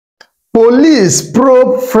Police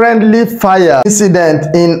probe friendly fire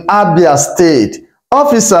incident in Abia State.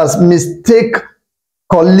 Officers mistake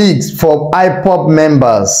colleagues for IPOB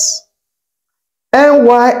members.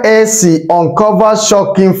 NYSC uncovers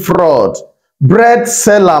shocking fraud. Bread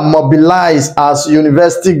seller mobilized as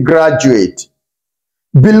university graduate.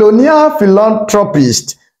 Billionaire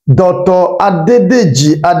philanthropist Dr.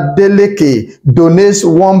 Adedeji Adeleke donates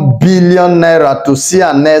 1 billion naira to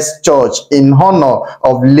CNS Church in honor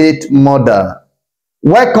of late mother.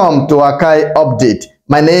 Welcome to Akahi Update.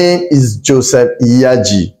 My name is Joseph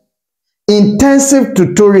Iyaji. Intensive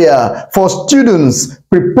tutorial for students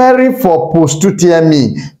preparing for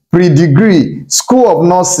post-UTME, pre-degree, School of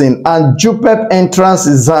Nursing and JUPEP entrance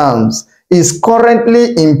exams is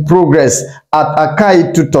currently in progress at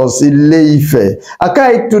Akahi Tutors in Ile-Ife.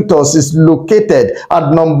 Akahi Tutors is located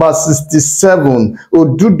at number 67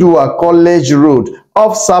 Oduduwa College Road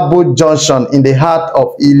off Sabo Junction in the heart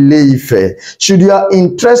of Ile-Ife. Should you are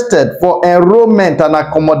interested for enrollment and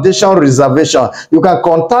accommodation reservation, you can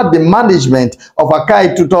contact the management of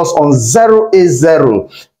Akahi Tutors on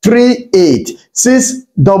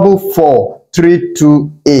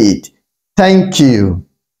 08038644328. Thank you.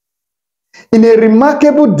 In a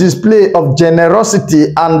remarkable display of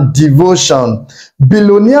generosity and devotion,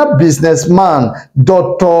 billionaire businessman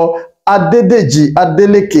Dr. Adedeji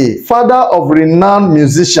Adeleke, father of renowned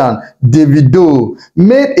musician Davido,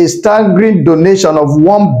 made a staggering donation of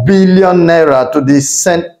 1 billion naira to the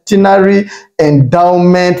Centenary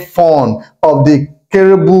Endowment Fund of the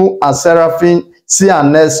Cherubim and Seraphim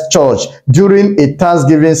CNS Church during a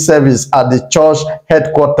Thanksgiving service at the church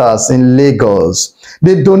headquarters in Lagos.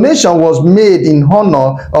 The donation was made in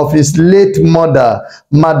honor of his late mother,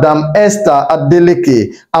 Madam Esther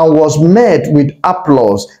Adeleke, and was met with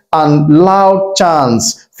applause and loud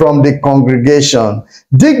chants from the congregation.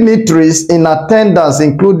 Dignitaries in attendance,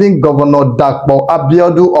 including Governor Dapo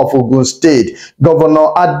Abiodun of Ogun State,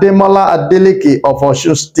 Governor Ademola Adeleke of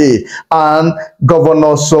Osun State, and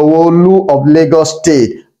Governor Sanwo-Olu of Lagos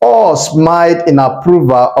State, all smiled in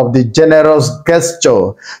approval of the generous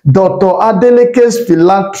gesture. Dr. Adeleke's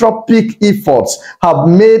philanthropic efforts have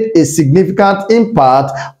made a significant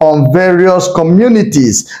impact on various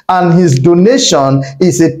communities, and his donation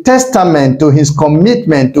is a testament to his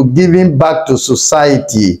commitment to giving back to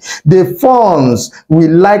society. The funds will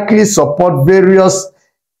likely support various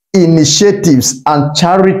initiatives and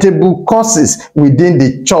charitable causes within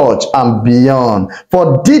the church and beyond.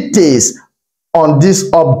 For details on this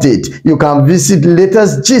update, you can visit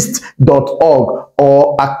latestgist.org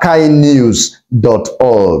or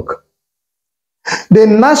akahinews.org. The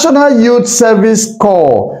National Youth Service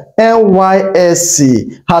Corps,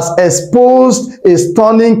 NYSC, has exposed a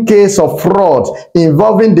stunning case of fraud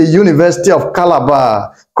involving the University of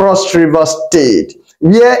Calabar, Cross River State,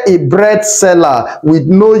 where a bread seller with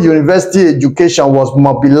no university education was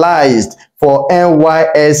mobilized for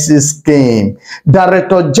NYSC scheme.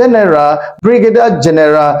 Director General Brigadier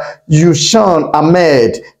General Yushau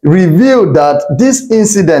Ahmed revealed that this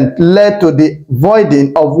incident led to the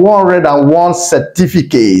voiding of 101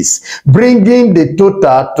 certificates, bringing the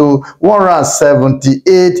total to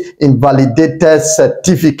 178 invalidated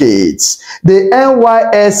certificates. The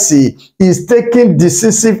NYSC is taking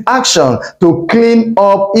decisive action to clean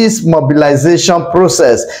up its mobilization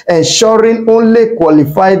process, ensuring only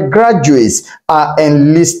qualified graduates are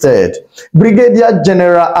enlisted. Brigadier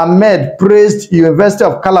General Ahmed praised University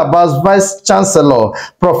of Calabar's Vice-Chancellor,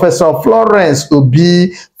 Professor Florence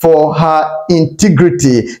Obi, for her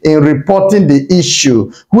integrity in reporting the issue,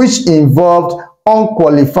 which involved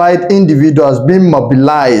unqualified individuals being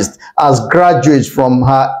mobilized as graduates from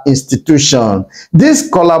her institution. This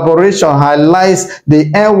collaboration highlights the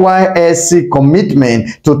NYSC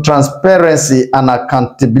commitment to transparency and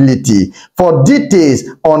accountability. For details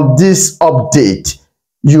on this update,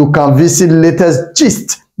 you can visit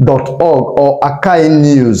latestgist.org or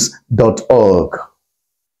akahinews.org.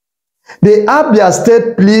 The Abia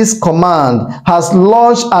State Police Command has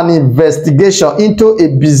launched an investigation into a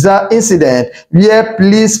bizarre incident where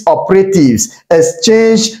police operatives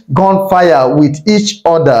exchanged gunfire with each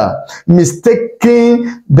other,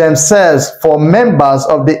 mistaking themselves for members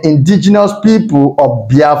of the indigenous people of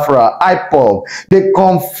Biafra, IPOB. The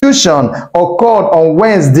confusion occurred on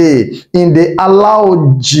Wednesday in the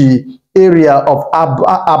Alaoji area of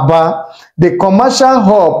Abia, the commercial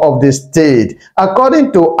hub of the state.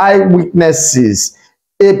 According to eyewitnesses,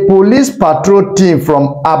 a police patrol team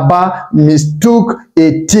from Abia mistook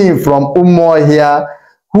a team from Umuahia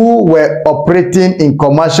who were operating in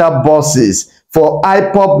commercial buses for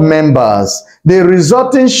IPOB members. The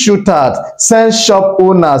resulting shootout sent shop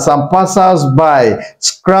owners and passers-by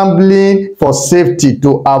scrambling for safety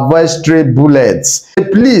to avoid stray bullets. The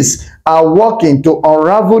police are working to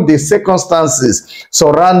unravel the circumstances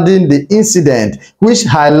surrounding the incident, which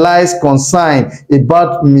highlights concern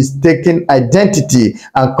about mistaken identity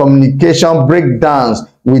and communication breakdowns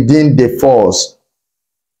within the force.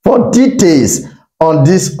 For details on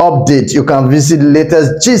this update, you can visit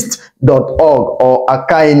latestgist.org or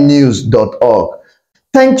akahinews.org.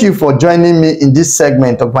 Thank you for joining me in this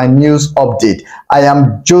segment of my news update. I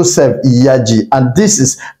am Joseph Iyaji, and this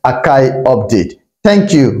is Akahi Update.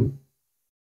 Thank you.